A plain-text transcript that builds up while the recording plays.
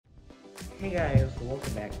Hey guys,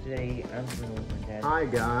 welcome back. Today I'm Crumbl with my dad. Hi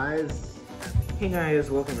guys. Hey guys,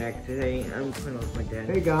 welcome back. Today I'm Crumbl with my dad.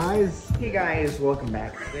 Hey guys. Hey guys, welcome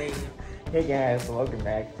back. Today. Hey guys, welcome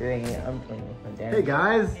back. Today I'm Crumbl with my dad. Hey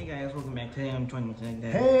guys. Hey guys, welcome back. Today I'm Crumbl with my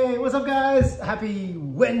dad. Hey, what's up guys? Happy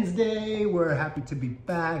Wednesday. We're happy to be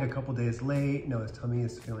back a couple days late. Noah's tummy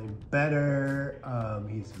is feeling better.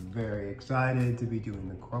 He's very excited to be doing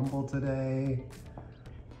the Crumbl today.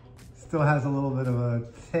 Still has a little bit of a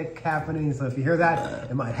tick happening, so if you hear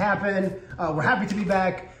that, it might happen. We're happy to be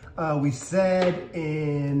back. We said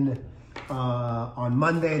on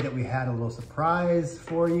Monday that we had a little surprise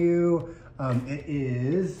for you. It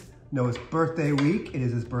is Noah's birthday week. It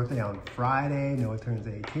is his birthday on Friday. Noah turns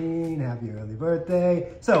 18. Happy early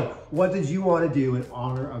birthday. So what did you want to do in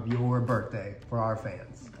honor of your birthday for our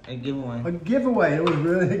fans? A giveaway. A giveaway. It was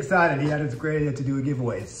really excited. He had his great idea to do a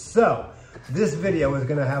giveaway. So this video is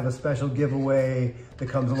gonna have a special giveaway that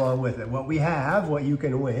comes along with it. What you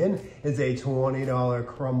can win is a $20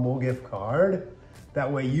 Crumbl gift card.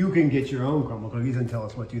 That way you can get your own Crumbl cookies and tell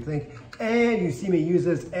us what you think. And you see me use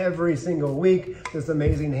this every single week. This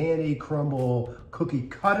amazing handy Crumbl cookie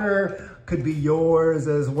cutter could be yours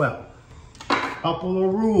as well. Couple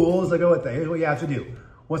of rules that go with that. Here's what you have to do.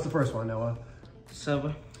 What's the first one, Noah?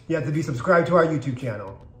 Sub. You have to be subscribed to our YouTube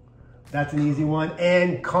channel. That's an easy one.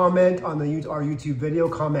 And comment on our YouTube video,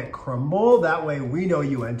 comment Crumbl. That way we know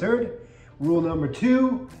you entered. Rule number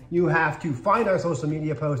 2, you have to find our social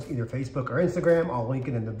media post, either Facebook or Instagram. I'll link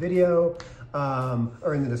it in the video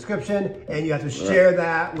or in the description. And you have to share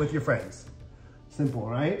that with your friends. Simple,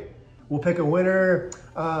 right? We'll pick a winner.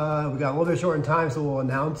 We got a little bit short in time, so we'll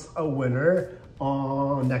announce a winner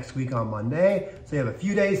on next week on Monday. So you have a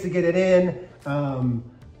few days to get it in.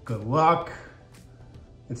 Good luck.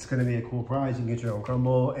 It's gonna be a cool prize. You can get your own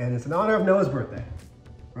Crumbl, and it's in honor of Noah's birthday,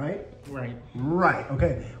 right? Right. Right,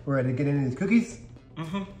 okay. We're ready to get into these cookies?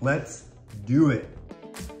 Mm-hmm. Let's do it.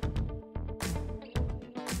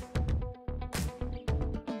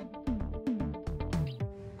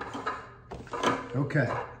 Okay,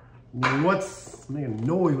 let's make a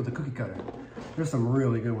noise with the cookie cutter. There's some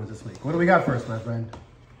really good ones this week. What do we got first, my friend?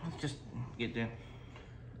 Let's just get there.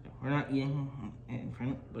 We're not eating in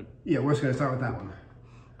front, but... Yeah, we're just gonna start with that one.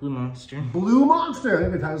 Blue Monster. Blue Monster! I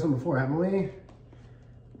think we've had this one before, haven't we?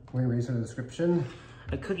 We're gonna read some of the description.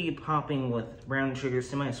 A cookie popping with brown sugar,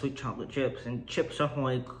 semi-sweet chocolate chips, and chips off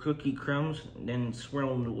like cookie crumbs, then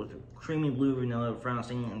swirled with creamy blue vanilla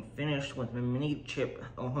frosting, and finished with a mini chip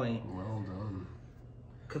ahoy. Well done.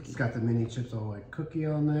 Cookie. It's got the mini chips ahoy cookie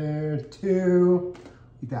on there too.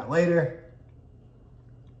 Eat that later.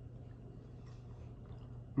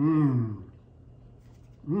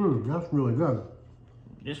 That's really good.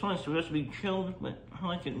 This one's supposed to be chilled, but I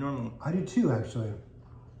like it normal. I do too, actually.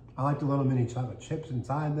 I like the little mini chocolate chips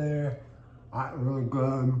inside there. Really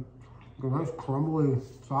good. A nice crumbly,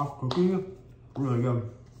 soft cookie. Really good.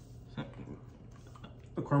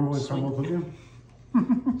 The crumbly Crumbl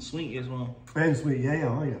cookie. Sweet as well. And sweet, yeah,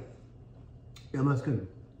 I like it. Yeah, that's good.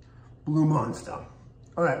 Blue Monster.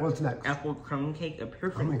 All right, what's next? Apple crumb cake, a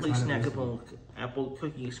perfectly snackable apple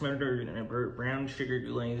cookie smothered in a brown sugar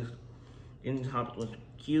glaze, in topped with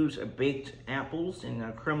cubes of baked apples and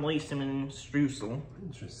a crumbly cinnamon streusel.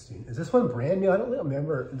 Interesting. Is this one brand new? I don't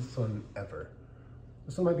remember this one ever.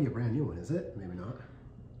 This one might be a brand new one, is it? Maybe not.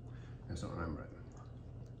 I just don't remember it.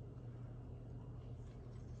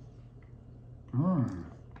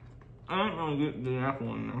 I don't really get the apple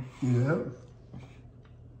one though. Yeah.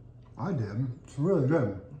 I did. It's really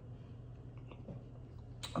good.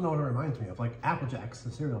 I don't know what it reminds me of. Like Apple Jacks,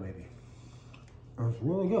 the cereal maybe. It's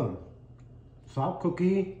really good. Soft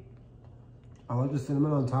cookie. I like the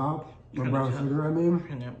cinnamon on top. The brown sugar, I mean.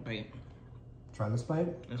 Try that bite. Try this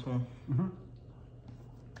bite? This one.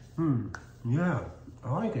 Yeah,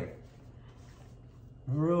 I like it.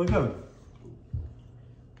 It's really good.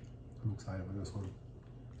 I'm excited for this one.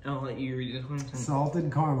 I'll let you read this one. Salted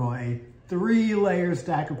caramel, a 3-layer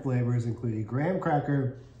stack of flavors, including graham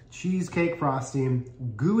cracker, cheesecake frosting,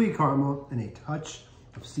 gooey caramel, and a touch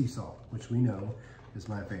of sea salt, which we know is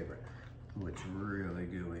my favorite. Which really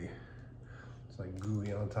gooey. It's like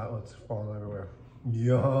gooey on top. It's falling everywhere.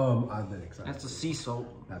 Yum! I've been excited. That's the sea salt.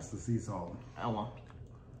 That's the sea salt. Oh well.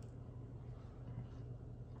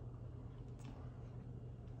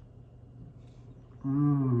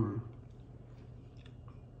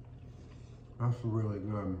 That's really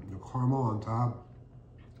good. The caramel on top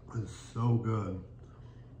is so good.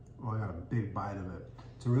 Oh, I got a big bite of it.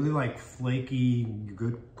 It's a really like flaky,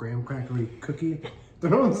 good graham crackery cookie.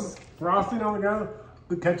 There's frosting on the ground.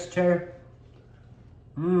 Good catch, chair.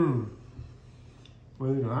 What do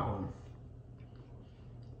you think of that one?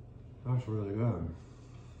 That's really good.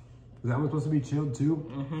 Is that one supposed to be chilled too?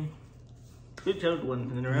 Mm-hmm. Good chilled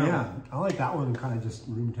one in a row. Yeah, I like that one kind of just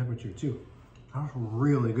room temperature too. That's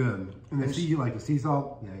really good. And the you like the sea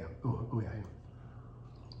salt? Yeah, yeah. Oh yeah,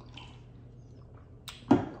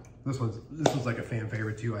 yeah. This was like a fan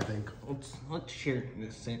favorite too, I think. Let's share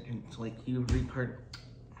this sentence like you read part.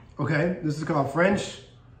 Okay, this is called French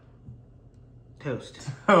Toast.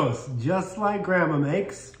 toast, just like Grandma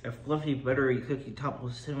makes. A fluffy buttery cookie topped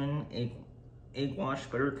with cinnamon, egg wash,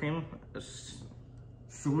 buttercream,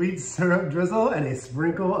 Sweet syrup drizzle, and a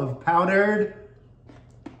sprinkle of powdered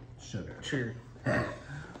sugar. Sugar.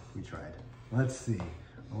 We tried. Let's see.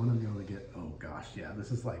 I want to be able to get, oh gosh, yeah,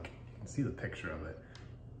 this is like, you can see the picture of it.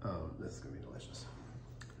 This is going to be delicious.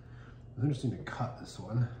 It's interesting to cut this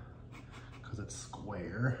one because it's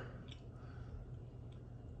square.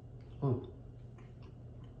 Oh.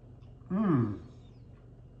 Mmm.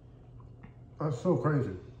 That's so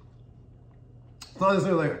crazy. It's not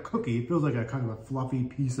necessarily like a cookie. It feels like a kind of a fluffy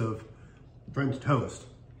piece of French toast.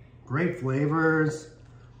 Great flavors.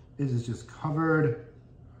 This is just covered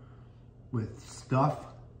with stuff.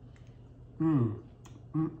 I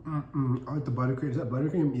like the buttercream. Is that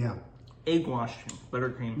buttercream? Yeah. Egg wash,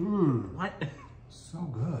 buttercream. What? So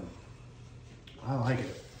good. I like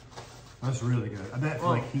it. That's really good. I bet if you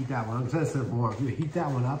like heat that one, because that's warm. If you heat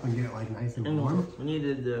that one up and get it like nice and warm. We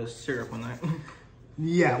needed the syrup on that.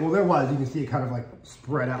 Yeah, well there was. You can see it kind of like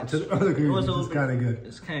spread out to the other cream, which is kind of good.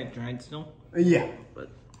 It's kind of dried still. Yeah,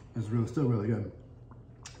 but it's still really good.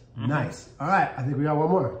 Nice. All right, I think we got one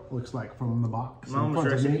more. Looks like from the box. Mom's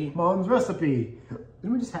recipe. Mom's recipe.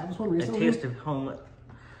 Didn't we just have this one recently? A taste of home.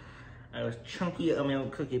 A chunky oatmeal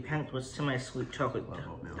cookie packed with semi-sweet chocolate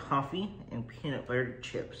toffee and peanut butter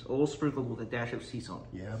chips, all sprinkled with a dash of sea salt.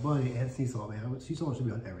 Yeah, buddy, add sea salt, man. Sea salt should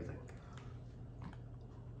be on everything.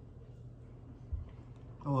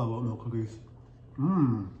 I love oatmeal cookies.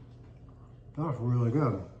 That's really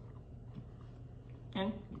good.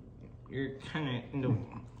 And you're kind of into.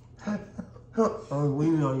 I was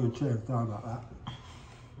leaning on your chair. Thought about that.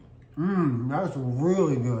 That's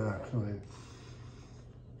really good, actually.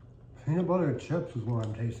 Peanut butter chips is what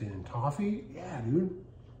I'm tasting. And toffee? Yeah, dude.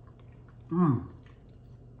 And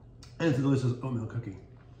it's a delicious oatmeal cookie,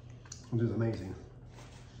 which is amazing.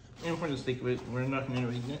 And for the sake of it, we're not going to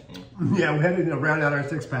read it. Yeah, we had to round out our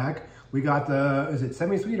 6-pack. We got the, is it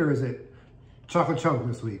semi-sweet or is it chocolate chunk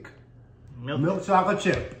this week? Milk chocolate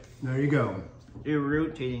chip. There you go. They're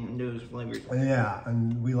rotating those flavors. Yeah,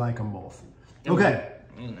 and we like them both. Okay,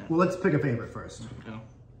 well, let's pick a favorite first. Okay.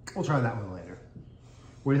 We'll try that one later.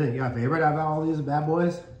 What do you think? You got a favorite out of all these bad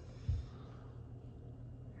boys?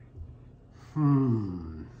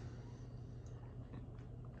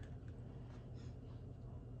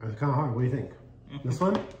 It's kind of hard. What do you think? This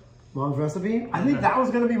one? Mom's recipe? I think that was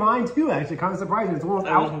going to be mine too, actually. Kind of surprising. It's the one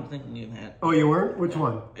without... I wasn't thinking of that. Oh, you weren't? Which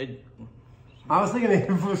one? I was thinking,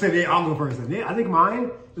 I'll go first. I think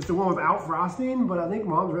mine is the one without frosting, but I think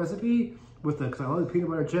Mom's recipe with the, because I love the peanut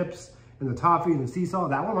butter chips and the toffee and the sea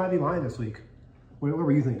salt, that one might be mine this week. What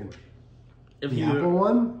were you thinking? The apple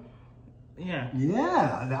one? Yeah.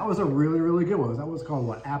 Yeah, that was a really, really good one. That was called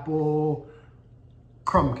what? Apple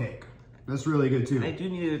crumb cake. That's really good too. I do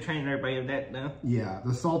need to try another bite of that though. Yeah,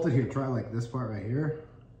 the salted here. Try like this part right here.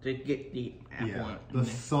 To get the apple one. The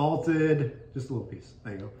salted, just a little piece.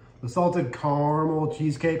 There you go. The salted caramel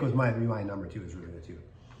cheesecake was my number 2. Is really good too.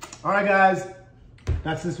 All right, guys,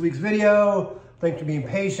 that's this week's video. Thanks for being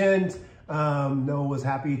patient. Noah was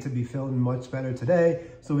happy to be feeling much better today,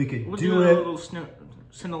 so we could do it. A little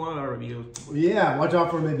Cinderella review. Yeah, watch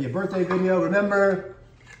out for maybe a birthday video. Remember,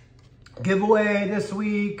 giveaway this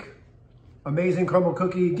week. Amazing Crumbl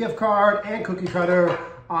cookie gift card and cookie cutter.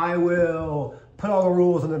 I will put all the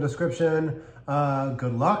rules in the description.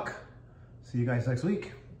 Good luck. See you guys next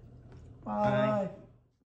week. Bye.